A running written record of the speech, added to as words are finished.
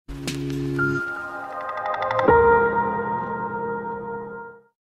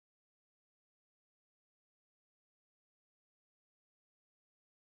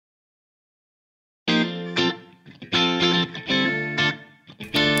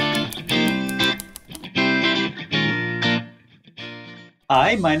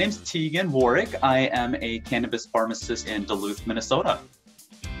Hi, my name's Teagen Warrick. I am a cannabis pharmacist in Duluth, Minnesota.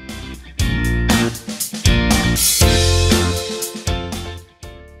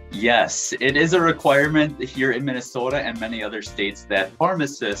 Yes, it is a requirement here in Minnesota and many other states that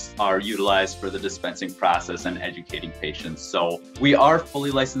pharmacists are utilized for the dispensing process and educating patients. So we are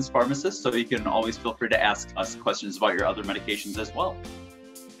fully licensed pharmacists, so you can always feel free to ask us questions about your other medications as well.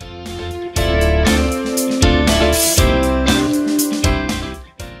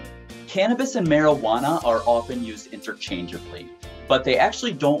 Cannabis and marijuana are often used interchangeably, but they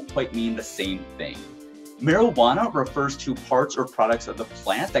actually don't quite mean the same thing. Marijuana refers to parts or products of the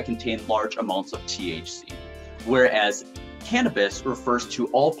plant that contain large amounts of THC, whereas cannabis refers to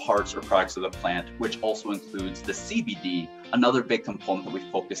all parts or products of the plant, which also includes the CBD, another big component that we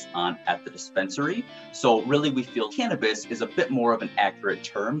focus on at the dispensary. So really, we feel cannabis is a bit more of an accurate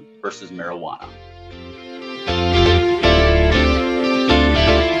term versus marijuana.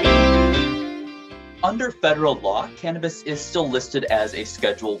 Under federal law, cannabis is still listed as a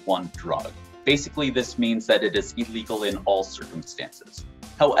Schedule I drug. Basically, this means that it is illegal in all circumstances.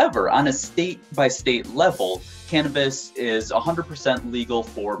 However, on a state-by-state level, cannabis is 100% legal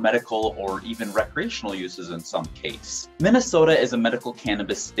for medical or even recreational uses in some case. Minnesota is a medical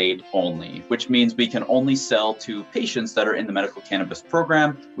cannabis state only, which means we can only sell to patients that are in the medical cannabis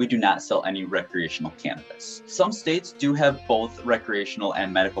program. We do not sell any recreational cannabis. Some states do have both recreational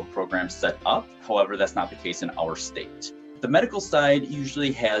and medical programs set up. However, that's not the case in our state. The medical side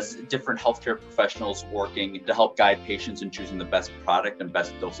usually has different healthcare professionals working to help guide patients in choosing the best product and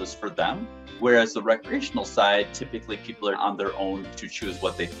best doses for them. Whereas the recreational side, typically people are on their own to choose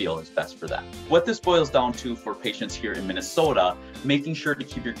what they feel is best for them. What this boils down to for patients here in Minnesota, making sure to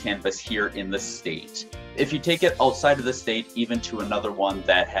keep your cannabis here in the state. If you take it outside of the state, even to another one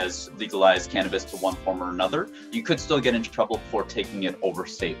that has legalized cannabis to one form or another, you could still get in trouble for taking it over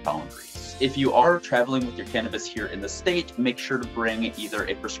state boundaries. If you are traveling with your cannabis here in the state, make sure to bring either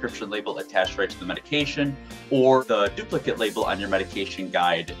a prescription label attached right to the medication or the duplicate label on your medication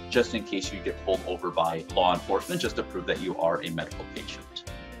guide, just in case you get pulled over by law enforcement, just to prove that you are a medical patient.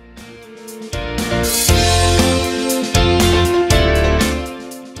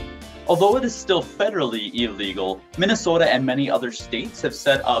 Although it is still federally illegal, Minnesota and many other states have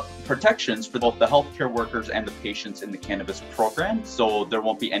set up protections for both the healthcare workers and the patients in the cannabis program, so there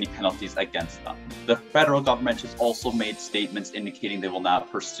won't be any penalties against them. The federal government has also made statements indicating they will not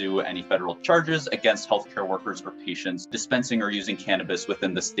pursue any federal charges against healthcare workers or patients dispensing or using cannabis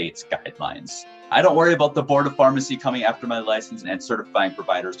within the state's guidelines. I don't worry about the Board of Pharmacy coming after my license, and certifying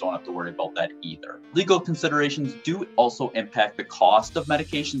providers don't have to worry about that either. Legal considerations do also impact the cost of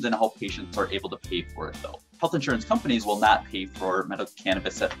medications and how patients are able to pay for it, though. Health insurance companies will not pay for medical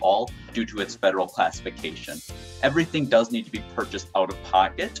cannabis at all due to its federal classification. Everything does need to be purchased out of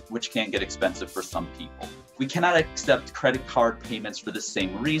pocket, which can get expensive for some people. We cannot accept credit card payments for the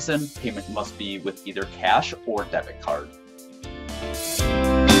same reason. Payment must be with either cash or debit card.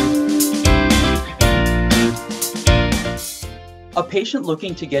 A patient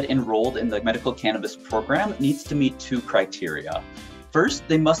looking to get enrolled in the medical cannabis program needs to meet two criteria. First,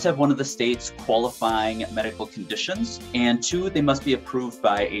 they must have one of the state's qualifying medical conditions, and two, they must be approved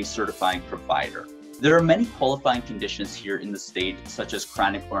by a certifying provider. There are many qualifying conditions here in the state, such as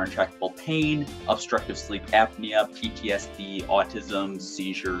chronic or intractable pain, obstructive sleep apnea, PTSD, autism,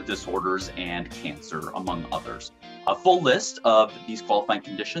 seizure disorders, and cancer, among others. A full list of these qualifying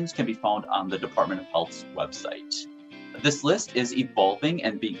conditions can be found on the Department of Health's website. This list is evolving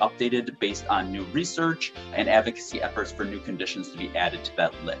and being updated based on new research and advocacy efforts for new conditions to be added to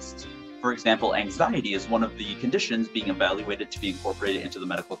that list. For example, anxiety is one of the conditions being evaluated to be incorporated into the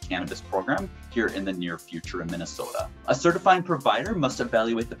medical cannabis program here in the near future in Minnesota. A certifying provider must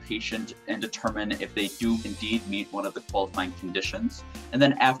evaluate the patient and determine if they do indeed meet one of the qualifying conditions. And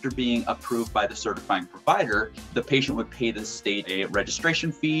then after being approved by the certifying provider, the patient would pay the state a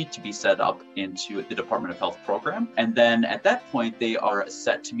registration fee to be set up into the Department of Health program. And then at that point, they are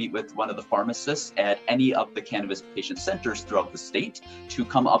set to meet with one of the pharmacists at any of the cannabis patient centers throughout the state to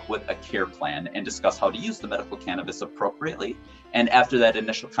come up with a care plan and discuss how to use the medical cannabis appropriately. And after that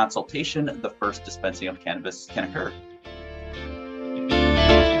initial consultation, the first dispensing of cannabis can occur.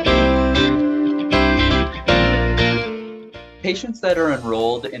 Patients that are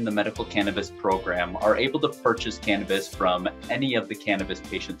enrolled in the medical cannabis program are able to purchase cannabis from any of the cannabis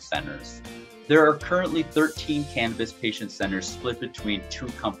patient centers. There are currently 13 cannabis patient centers split between two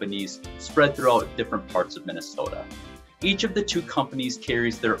companies spread throughout different parts of Minnesota. Each of the two companies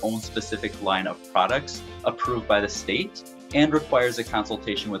carries their own specific line of products approved by the state and requires a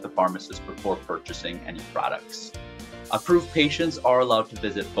consultation with the pharmacist before purchasing any products. Approved patients are allowed to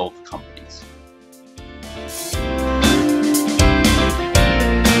visit both companies.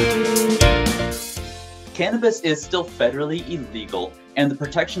 Cannabis is still federally illegal, and the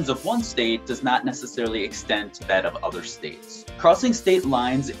protections of one state does not necessarily extend to that of other states. Crossing state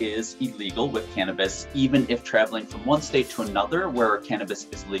lines is illegal with cannabis, even if traveling from one state to another where cannabis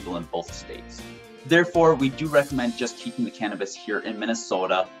is legal in both states. Therefore, we do recommend just keeping the cannabis here in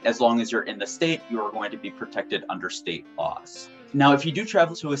Minnesota. As long as you're in the state, you are going to be protected under state laws. Now, if you do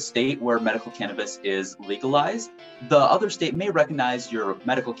travel to a state where medical cannabis is legalized, the other state may recognize your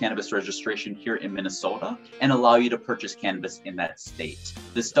medical cannabis registration here in Minnesota and allow you to purchase cannabis in that state.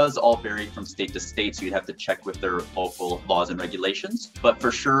 This does all vary from state to state, so you'd have to check with their local laws and regulations. But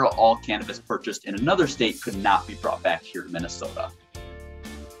for sure, all cannabis purchased in another state could not be brought back here to Minnesota.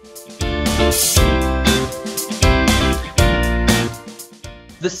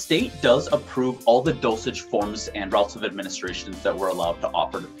 The state does approve all the dosage forms and routes of administrations that we're allowed to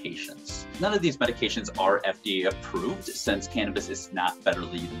offer to patients. None of these medications are FDA approved since cannabis is not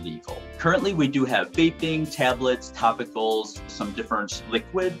federally legal. Currently, we do have vaping, tablets, topicals, some different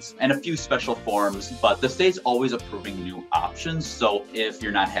liquids, and a few special forms, but the state's always approving new options. So if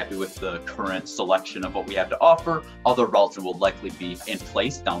you're not happy with the current selection of what we have to offer, other routes will likely be in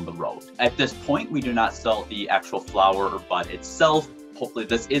place down the road. At this point, we do not sell the actual flower or bud itself. Hopefully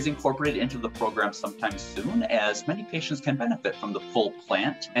this is incorporated into the program sometime soon, as many patients can benefit from the full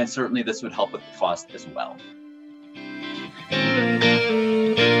plant, and certainly this would help with the cost as well.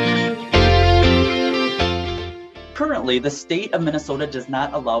 Currently, the state of Minnesota does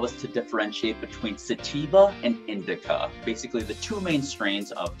not allow us to differentiate between sativa and indica, basically the two main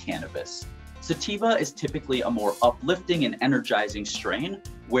strains of cannabis. Sativa is typically a more uplifting and energizing strain,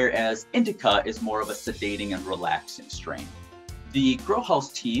 whereas indica is more of a sedating and relaxing strain. The grow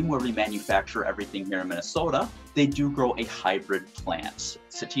house team, where we manufacture everything here in Minnesota, they do grow a hybrid plant,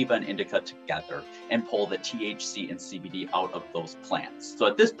 sativa and indica together, and pull the THC and CBD out of those plants. So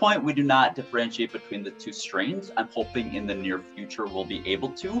at this point, we do not differentiate between the two strains. I'm hoping in the near future we'll be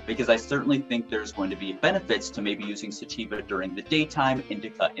able to, because I certainly think there's going to be benefits to maybe using sativa during the daytime,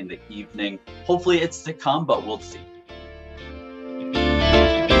 indica in the evening. Hopefully it's to come, but we'll see.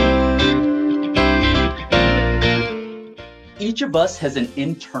 Each of us has an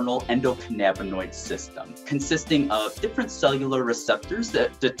internal endocannabinoid system consisting of different cellular receptors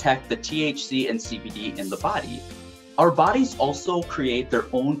that detect the THC and CBD in the body. Our bodies also create their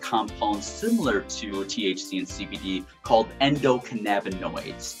own compounds similar to THC and CBD called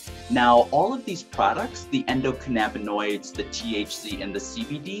endocannabinoids. Now, all of these products, the endocannabinoids, the THC, and the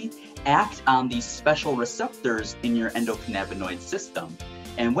CBD, act on these special receptors in your endocannabinoid system.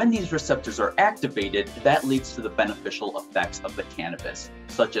 And when these receptors are activated, that leads to the beneficial effects of the cannabis,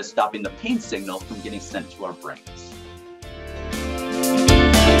 such as stopping the pain signal from getting sent to our brains.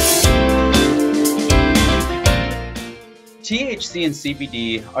 THC and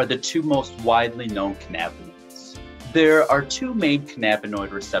CBD are the two most widely known cannabinoids. There are two main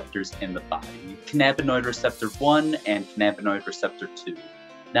cannabinoid receptors in the body, cannabinoid receptor 1 and cannabinoid receptor 2.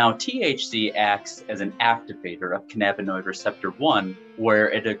 Now, THC acts as an activator of cannabinoid receptor 1, where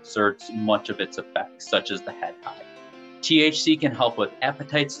it exerts much of its effects, such as the head high. THC can help with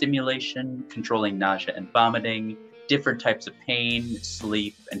appetite stimulation, controlling nausea and vomiting, different types of pain,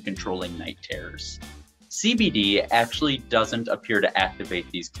 sleep, and controlling night terrors. CBD actually doesn't appear to activate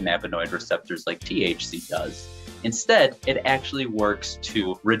these cannabinoid receptors like THC does. Instead, it actually works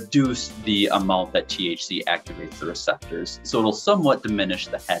to reduce the amount that THC activates the receptors, so it'll somewhat diminish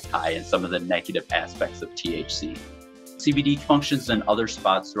the head high and some of the negative aspects of THC. CBD functions in other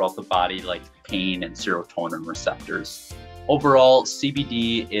spots throughout the body like pain and serotonin receptors. Overall,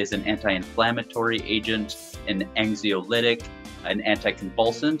 CBD is an anti-inflammatory agent, an anxiolytic, an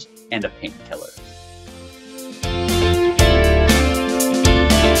anticonvulsant, and a painkiller.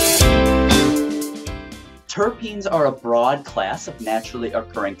 Terpenes are a broad class of naturally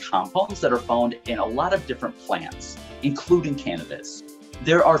occurring compounds that are found in a lot of different plants, including cannabis.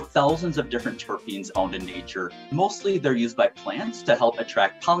 There are thousands of different terpenes found in nature. Mostly they're used by plants to help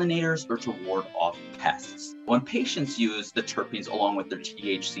attract pollinators or to ward off pests. When patients use the terpenes along with their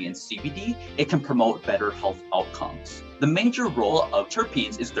THC and CBD, it can promote better health outcomes. The major role of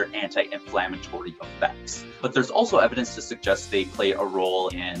terpenes is their anti-inflammatory effects, but there's also evidence to suggest they play a role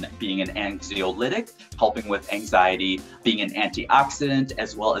in being an anxiolytic, helping with anxiety, being an antioxidant,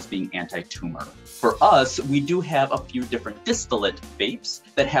 as well as being anti-tumor. For us, we do have a few different distillate vapes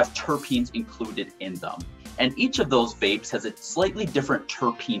that have terpenes included in them. And each of those vapes has a slightly different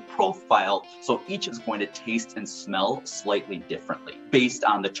terpene profile, so each is going to taste and smell slightly differently based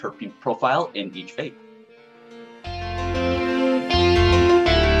on the terpene profile in each vape.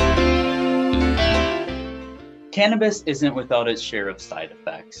 Cannabis isn't without its share of side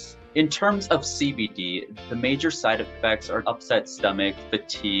effects. In terms of CBD, the major side effects are upset stomach,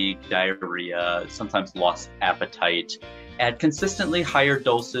 fatigue, diarrhea, sometimes loss of appetite. At consistently higher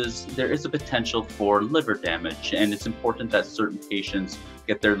doses, there is a potential for liver damage, and it's important that certain patients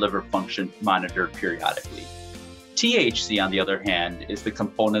get their liver function monitored periodically. THC, on the other hand, is the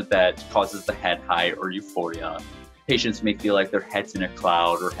component that causes the head high or euphoria. Patients may feel like their head's in a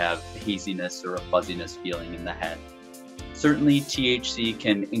cloud or have a haziness or a fuzziness feeling in the head. Certainly, THC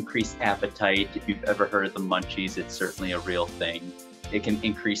can increase appetite. If you've ever heard of the munchies, it's certainly a real thing. It can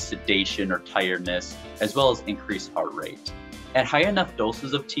increase sedation or tiredness, as well as increase heart rate. At high enough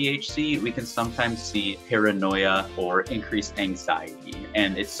doses of THC, we can sometimes see paranoia or increased anxiety.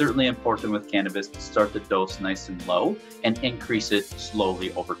 And it's certainly important with cannabis to start the dose nice and low and increase it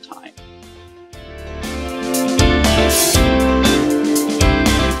slowly over time.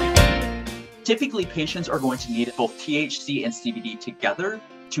 Typically, patients are going to need both THC and CBD together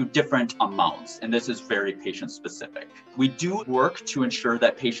to different amounts, and this is very patient specific. We do work to ensure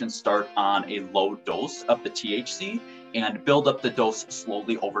that patients start on a low dose of the THC and build up the dose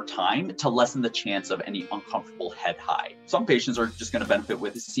slowly over time to lessen the chance of any uncomfortable head high. Some patients are just going to benefit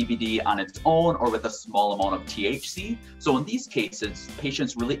with CBD on its own or with a small amount of THC. So in these cases,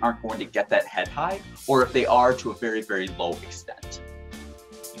 patients really aren't going to get that head high, or if they are, to a very, very low extent.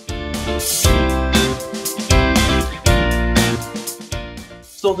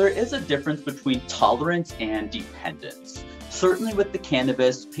 So there is a difference between tolerance and dependence. Certainly with the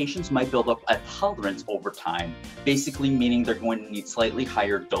cannabis, patients might build up a tolerance over time, basically meaning they're going to need slightly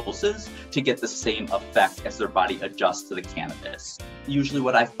higher doses to get the same effect as their body adjusts to the cannabis. Usually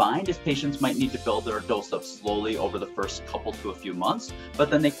what I find is patients might need to build their dose up slowly over the first couple to a few months, but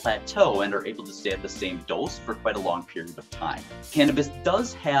then they plateau and are able to stay at the same dose for quite a long period of time. Cannabis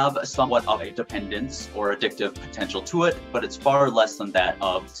does have somewhat of a dependence or addictive potential to it, but it's far less than that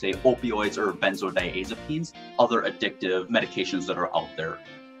of, say, opioids or benzodiazepines, other addictive medications that are out there.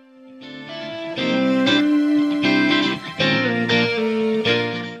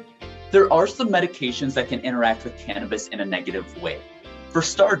 There are some medications that can interact with cannabis in a negative way. For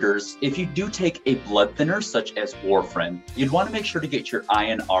starters, if you do take a blood thinner such as warfarin, you'd want to make sure to get your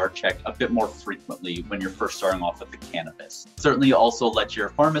INR checked a bit more frequently when you're first starting off with the cannabis. Certainly also let your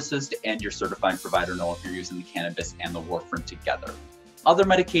pharmacist and your certifying provider know if you're using the cannabis and the warfarin together. Other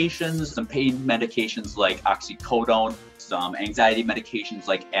medications, some pain medications like oxycodone, some anxiety medications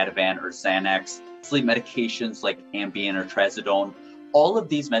like Ativan or Xanax, sleep medications like Ambien or Trazodone. All of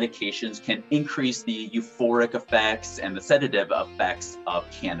these medications can increase the euphoric effects and the sedative effects of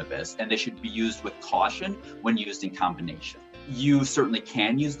cannabis, and they should be used with caution when used in combination. You certainly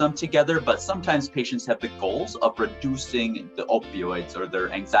can use them together, but sometimes patients have the goals of reducing the opioids or their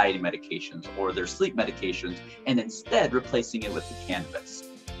anxiety medications or their sleep medications and instead replacing it with the cannabis.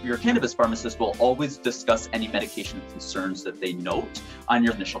 Your cannabis pharmacist will always discuss any medication concerns that they note on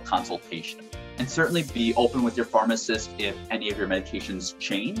your initial consultation. And certainly be open with your pharmacist if any of your medications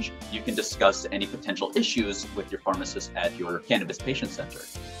change. You can discuss any potential issues with your pharmacist at your Cannabis Patient Center.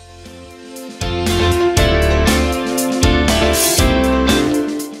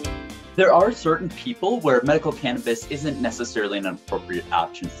 There are certain people where medical cannabis isn't necessarily an appropriate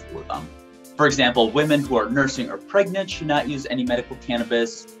option for them. For example, women who are nursing or pregnant should not use any medical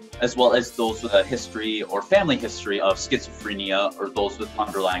cannabis, as well as those with a history or family history of schizophrenia or those with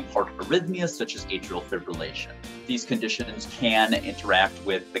underlying heart arrhythmias such as atrial fibrillation. These conditions can interact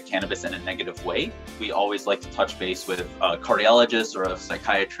with the cannabis in a negative way. We always like to touch base with a cardiologist or a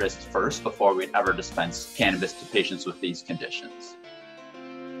psychiatrist first before we'd ever dispense cannabis to patients with these conditions.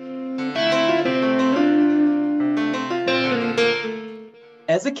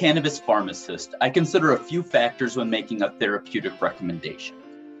 As a cannabis pharmacist, I consider a few factors when making a therapeutic recommendation.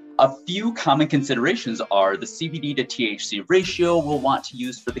 A few common considerations are the CBD to THC ratio we'll want to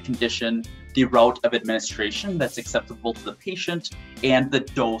use for the condition, the route of administration that's acceptable to the patient, and the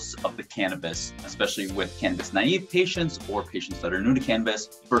dose of the cannabis, especially with cannabis-naive patients or patients that are new to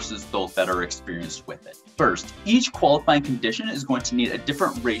cannabis versus those that are experienced with it. First, each qualifying condition is going to need a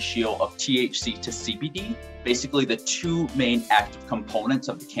different ratio of THC to CBD, basically the two main active components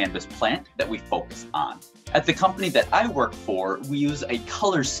of the cannabis plant that we focus on. At the company that I work for, we use a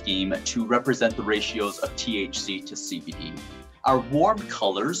color scheme to represent the ratios of THC to CBD. Our warm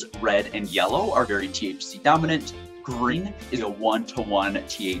colors, red and yellow, are very THC dominant. Green is a 1-to-1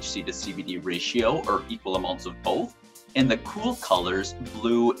 THC to CBD ratio, or equal amounts of both. And the cool colors,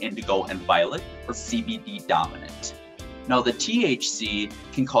 blue, indigo, and violet, are CBD dominant. Now, the THC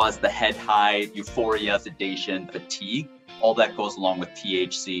can cause the head high, euphoria, sedation, fatigue. All that goes along with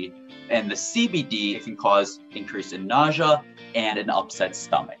THC. And the CBD, it can cause increase in nausea and an upset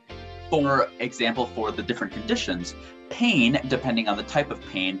stomach. For example, for the different conditions, pain, depending on the type of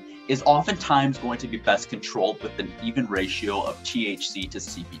pain, is oftentimes going to be best controlled with an even ratio of THC to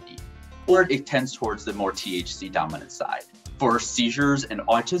CBD, or it tends towards the more THC dominant side. For seizures and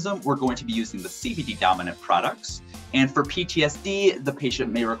autism, we're going to be using the CBD dominant products. And for PTSD, the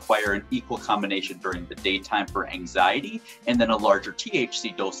patient may require an equal combination during the daytime for anxiety, and then a larger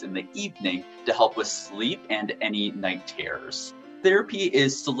THC dose in the evening to help with sleep and any night terrors. Therapy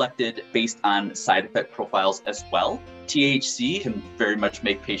is selected based on side effect profiles as well. THC can very much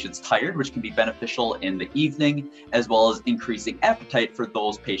make patients tired, which can be beneficial in the evening, as well as increasing appetite for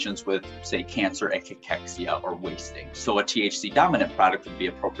those patients with, say, cancer and cachexia or wasting. So a THC dominant product would be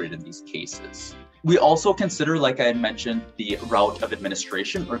appropriate in these cases. We also consider, like I had mentioned, the route of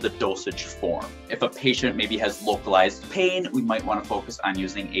administration or the dosage form. If a patient maybe has localized pain, we might want to focus on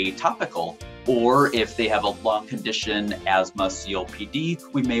using a topical. Or if they have a lung condition, asthma,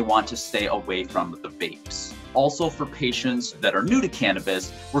 COPD, we may want to stay away from the vapes. Also, for patients that are new to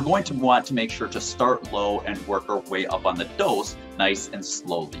cannabis, we're going to want to make sure to start low and work our way up on the dose nice and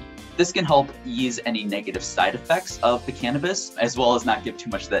slowly. This can help ease any negative side effects of the cannabis, as well as not give too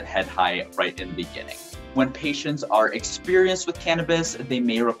much of that head high right in the beginning. When patients are experienced with cannabis, they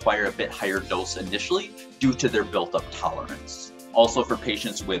may require a bit higher dose initially due to their built-up tolerance. Also, for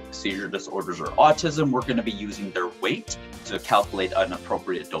patients with seizure disorders or autism, we're going to be using their weight to calculate an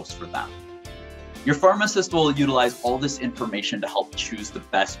appropriate dose for them. Your pharmacist will utilize all this information to help choose the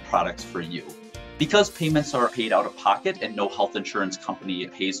best products for you. Because payments are paid out of pocket and no health insurance company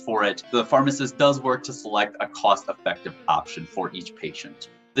pays for it, the pharmacist does work to select a cost-effective option for each patient.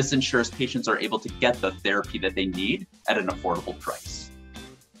 This ensures patients are able to get the therapy that they need at an affordable price.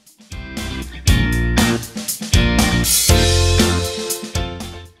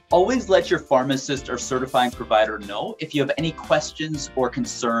 Always let your pharmacist or certifying provider know if you have any questions or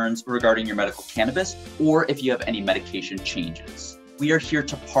concerns regarding your medical cannabis, or if you have any medication changes. We are here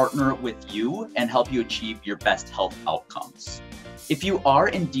to partner with you and help you achieve your best health outcomes. If you are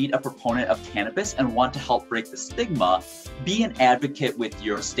indeed a proponent of cannabis and want to help break the stigma, be an advocate with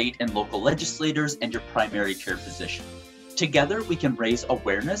your state and local legislators and your primary care physician. Together, we can raise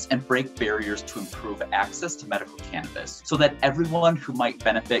awareness and break barriers to improve access to medical cannabis so that everyone who might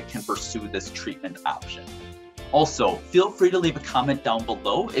benefit can pursue this treatment option. Also, feel free to leave a comment down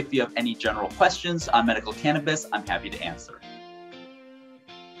below if you have any general questions on medical cannabis. I'm happy to answer.